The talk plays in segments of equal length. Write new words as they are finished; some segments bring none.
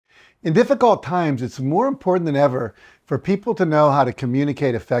In difficult times, it's more important than ever for people to know how to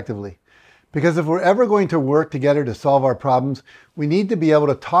communicate effectively. Because if we're ever going to work together to solve our problems, we need to be able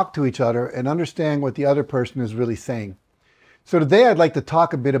to talk to each other and understand what the other person is really saying. So today I'd like to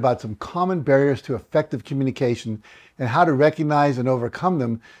talk a bit about some common barriers to effective communication and how to recognize and overcome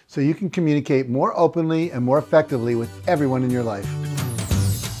them so you can communicate more openly and more effectively with everyone in your life.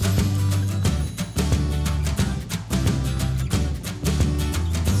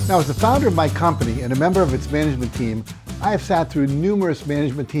 Now, as the founder of my company and a member of its management team, I have sat through numerous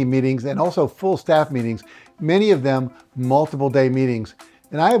management team meetings and also full staff meetings, many of them multiple day meetings.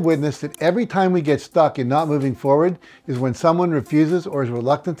 And I have witnessed that every time we get stuck in not moving forward is when someone refuses or is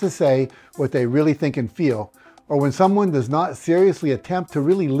reluctant to say what they really think and feel, or when someone does not seriously attempt to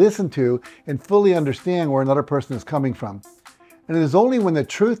really listen to and fully understand where another person is coming from. And it is only when the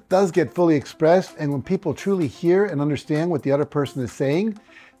truth does get fully expressed and when people truly hear and understand what the other person is saying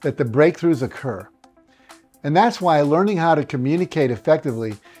that the breakthroughs occur. And that's why learning how to communicate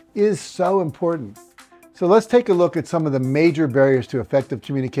effectively is so important. So let's take a look at some of the major barriers to effective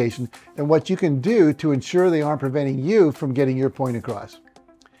communication and what you can do to ensure they aren't preventing you from getting your point across.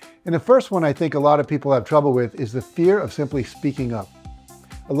 And the first one I think a lot of people have trouble with is the fear of simply speaking up.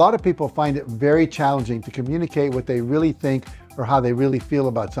 A lot of people find it very challenging to communicate what they really think or how they really feel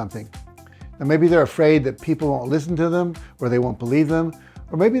about something. Now maybe they're afraid that people won't listen to them or they won't believe them,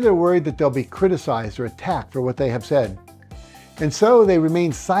 or maybe they're worried that they'll be criticized or attacked for what they have said. And so they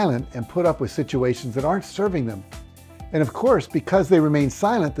remain silent and put up with situations that aren't serving them. And of course, because they remain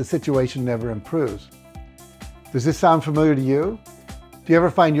silent, the situation never improves. Does this sound familiar to you? Do you ever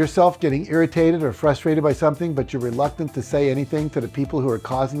find yourself getting irritated or frustrated by something, but you're reluctant to say anything to the people who are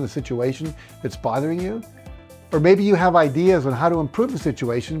causing the situation that's bothering you? Or maybe you have ideas on how to improve the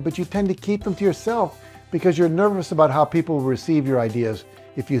situation, but you tend to keep them to yourself because you're nervous about how people will receive your ideas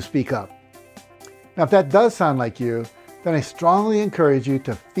if you speak up. Now, if that does sound like you, then I strongly encourage you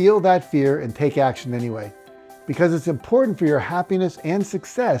to feel that fear and take action anyway, because it's important for your happiness and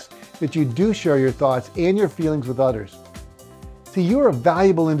success that you do share your thoughts and your feelings with others. See, you're a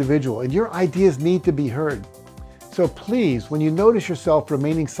valuable individual and your ideas need to be heard. So please, when you notice yourself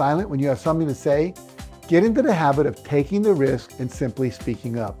remaining silent when you have something to say, get into the habit of taking the risk and simply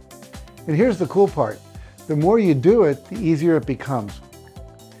speaking up. And here's the cool part. The more you do it, the easier it becomes.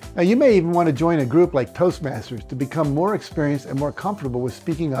 Now, you may even want to join a group like Toastmasters to become more experienced and more comfortable with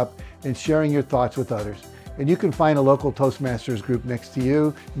speaking up and sharing your thoughts with others. And you can find a local Toastmasters group next to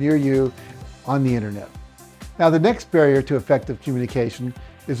you, near you, on the internet. Now, the next barrier to effective communication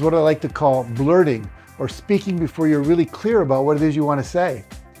is what I like to call blurting, or speaking before you're really clear about what it is you want to say.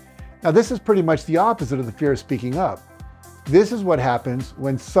 Now, this is pretty much the opposite of the fear of speaking up. This is what happens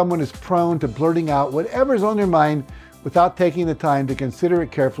when someone is prone to blurting out whatever's on their mind without taking the time to consider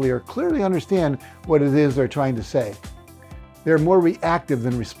it carefully or clearly understand what it is they're trying to say. They're more reactive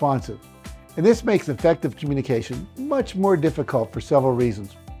than responsive. And this makes effective communication much more difficult for several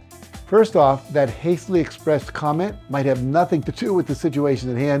reasons. First off, that hastily expressed comment might have nothing to do with the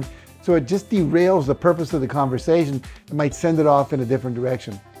situation at hand, so it just derails the purpose of the conversation and might send it off in a different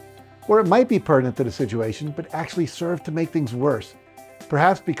direction. Or it might be pertinent to the situation, but actually serve to make things worse.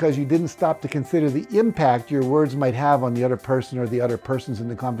 Perhaps because you didn't stop to consider the impact your words might have on the other person or the other persons in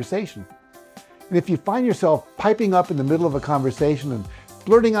the conversation. And if you find yourself piping up in the middle of a conversation and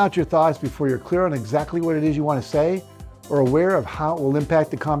blurting out your thoughts before you're clear on exactly what it is you want to say, or aware of how it will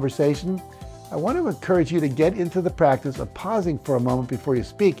impact the conversation, I want to encourage you to get into the practice of pausing for a moment before you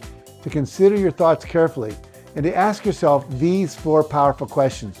speak to consider your thoughts carefully and to ask yourself these 4 powerful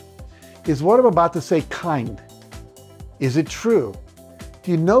questions. Is what I'm about to say kind? Is it true? Do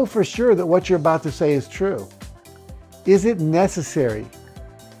you know for sure that what you're about to say is true? Is it necessary?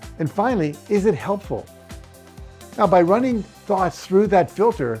 And finally, is it helpful? Now, by running thoughts through that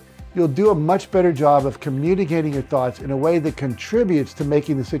filter, you'll do a much better job of communicating your thoughts in a way that contributes to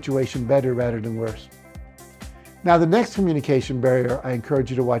making the situation better rather than worse. Now, the next communication barrier I encourage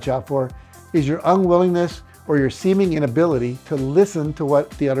you to watch out for is your unwillingness or your seeming inability to listen to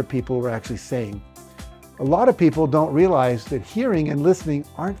what the other people were actually saying. A lot of people don't realize that hearing and listening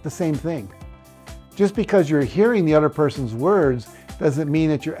aren't the same thing. Just because you're hearing the other person's words doesn't mean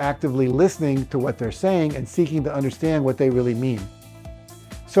that you're actively listening to what they're saying and seeking to understand what they really mean.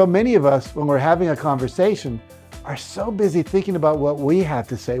 So many of us, when we're having a conversation, are so busy thinking about what we have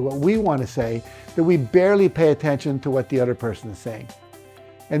to say, what we want to say, that we barely pay attention to what the other person is saying.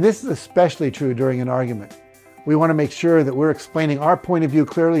 And this is especially true during an argument. We want to make sure that we're explaining our point of view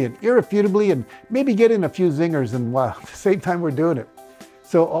clearly and irrefutably and maybe get in a few zingers and at the same time we're doing it.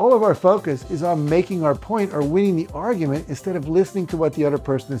 So all of our focus is on making our point or winning the argument instead of listening to what the other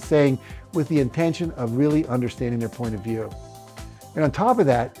person is saying with the intention of really understanding their point of view. And on top of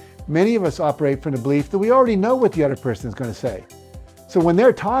that, many of us operate from the belief that we already know what the other person is going to say. So when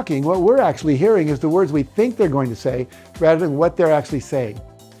they're talking, what we're actually hearing is the words we think they're going to say rather than what they're actually saying.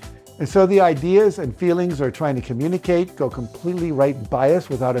 And so the ideas and feelings they're trying to communicate go completely right by us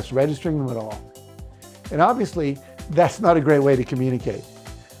without us registering them at all. And obviously, that's not a great way to communicate.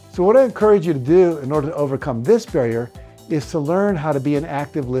 So what I encourage you to do in order to overcome this barrier is to learn how to be an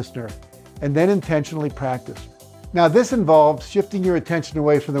active listener and then intentionally practice. Now this involves shifting your attention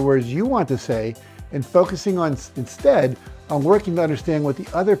away from the words you want to say and focusing on instead on working to understand what the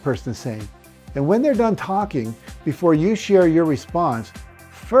other person is saying. And when they're done talking, before you share your response,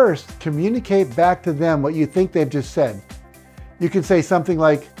 first communicate back to them what you think they've just said. You can say something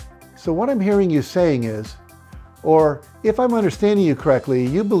like, "So what I'm hearing you saying is," or "If I'm understanding you correctly,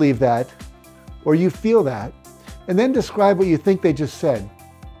 you believe that," or "You feel that," and then describe what you think they just said.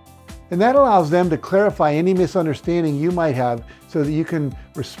 And that allows them to clarify any misunderstanding you might have so that you can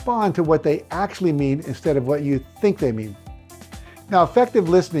respond to what they actually mean instead of what you think they mean. Now, effective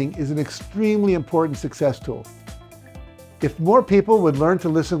listening is an extremely important success tool. If more people would learn to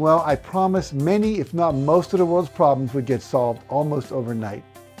listen well, I promise many, if not most of the world's problems would get solved almost overnight.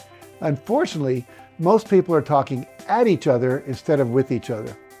 Unfortunately, most people are talking at each other instead of with each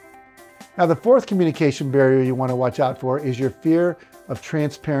other. Now, the fourth communication barrier you want to watch out for is your fear of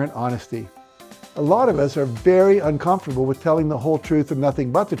transparent honesty. A lot of us are very uncomfortable with telling the whole truth and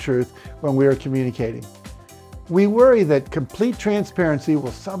nothing but the truth when we are communicating. We worry that complete transparency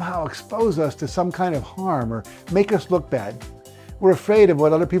will somehow expose us to some kind of harm or make us look bad. We're afraid of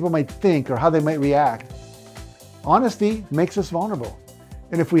what other people might think or how they might react. Honesty makes us vulnerable.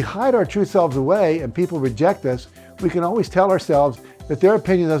 And if we hide our true selves away and people reject us, we can always tell ourselves that their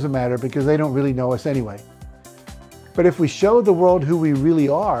opinion doesn't matter because they don't really know us anyway. But if we show the world who we really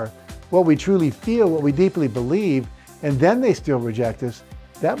are, what we truly feel, what we deeply believe, and then they still reject us,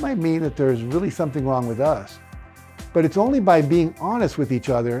 that might mean that there's really something wrong with us. But it's only by being honest with each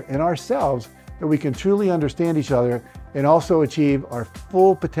other and ourselves that we can truly understand each other and also achieve our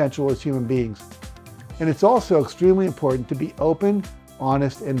full potential as human beings. And it's also extremely important to be open,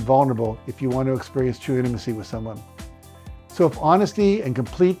 honest, and vulnerable if you want to experience true intimacy with someone. So if honesty and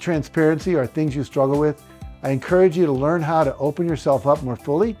complete transparency are things you struggle with, I encourage you to learn how to open yourself up more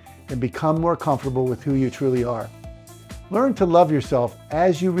fully and become more comfortable with who you truly are. Learn to love yourself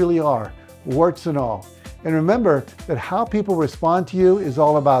as you really are, warts and all. And remember that how people respond to you is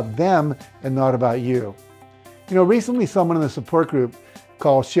all about them and not about you. You know, recently someone in the support group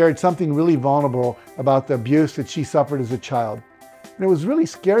call shared something really vulnerable about the abuse that she suffered as a child. And it was really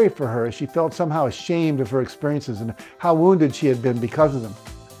scary for her as she felt somehow ashamed of her experiences and how wounded she had been because of them.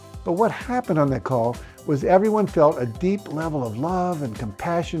 But what happened on that call was everyone felt a deep level of love and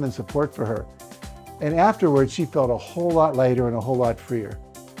compassion and support for her. And afterwards, she felt a whole lot lighter and a whole lot freer.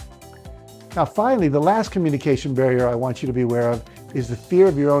 Now, finally, the last communication barrier I want you to be aware of is the fear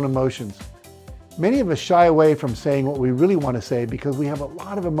of your own emotions. Many of us shy away from saying what we really want to say because we have a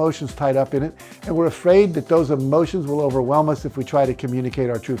lot of emotions tied up in it, and we're afraid that those emotions will overwhelm us if we try to communicate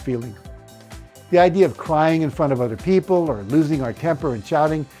our true feelings. The idea of crying in front of other people or losing our temper and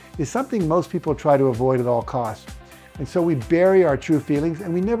shouting is something most people try to avoid at all costs. And so we bury our true feelings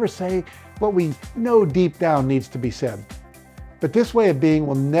and we never say what we know deep down needs to be said. But this way of being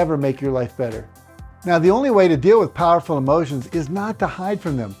will never make your life better. Now, the only way to deal with powerful emotions is not to hide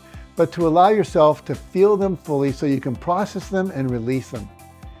from them, but to allow yourself to feel them fully so you can process them and release them.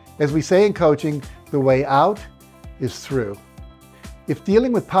 As we say in coaching, the way out is through. If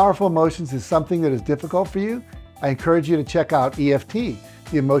dealing with powerful emotions is something that is difficult for you, I encourage you to check out EFT,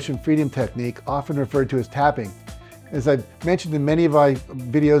 the emotion freedom technique, often referred to as tapping. As I've mentioned in many of my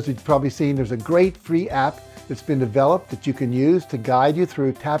videos you've probably seen, there's a great free app that's been developed that you can use to guide you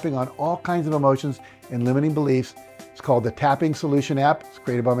through tapping on all kinds of emotions and limiting beliefs. It's called the Tapping Solution app. It's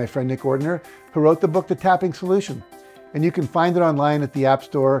created by my friend Nick Ordiner, who wrote the book, The Tapping Solution. And you can find it online at the App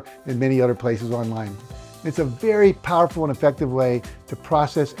Store and many other places online. It's a very powerful and effective way to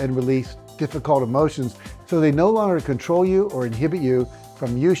process and release difficult emotions so they no longer control you or inhibit you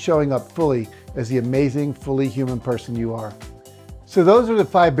from you showing up fully as the amazing, fully human person you are. So those are the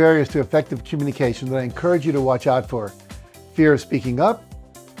 5 barriers to effective communication that I encourage you to watch out for. Fear of speaking up,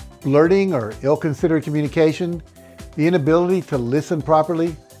 blurting or ill-considered communication, the inability to listen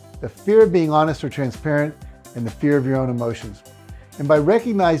properly, the fear of being honest or transparent, and the fear of your own emotions. And by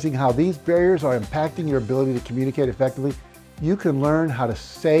recognizing how these barriers are impacting your ability to communicate effectively, you can learn how to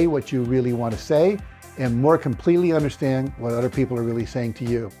say what you really want to say and more completely understand what other people are really saying to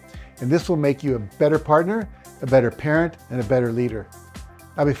you. And this will make you a better partner, a better parent, and a better leader.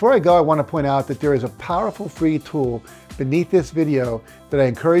 Now, before I go, I want to point out that there is a powerful free tool beneath this video that I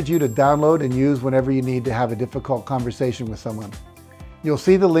encourage you to download and use whenever you need to have a difficult conversation with someone. You'll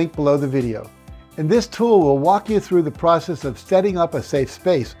see the link below the video. And this tool will walk you through the process of setting up a safe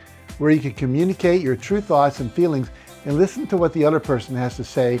space where you can communicate your true thoughts and feelings and listen to what the other person has to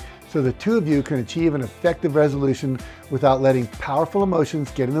say so the two of you can achieve an effective resolution without letting powerful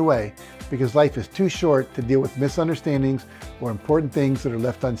emotions get in the way, because life is too short to deal with misunderstandings or important things that are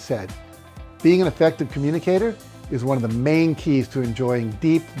left unsaid. Being an effective communicator is one of the main keys to enjoying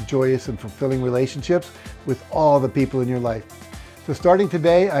deep, joyous, and fulfilling relationships with all the people in your life. So starting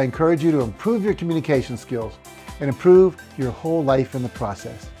today, I encourage you to improve your communication skills and improve your whole life in the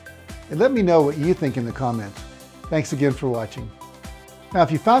process. And let me know what you think in the comments. Thanks again for watching. Now,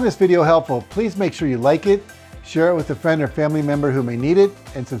 if you found this video helpful, please make sure you like it, share it with a friend or family member who may need it,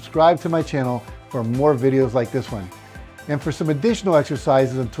 and subscribe to my channel for more videos like this one. And for some additional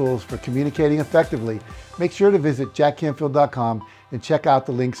exercises and tools for communicating effectively, make sure to visit JackCanfield.com and check out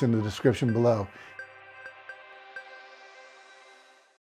the links in the description below.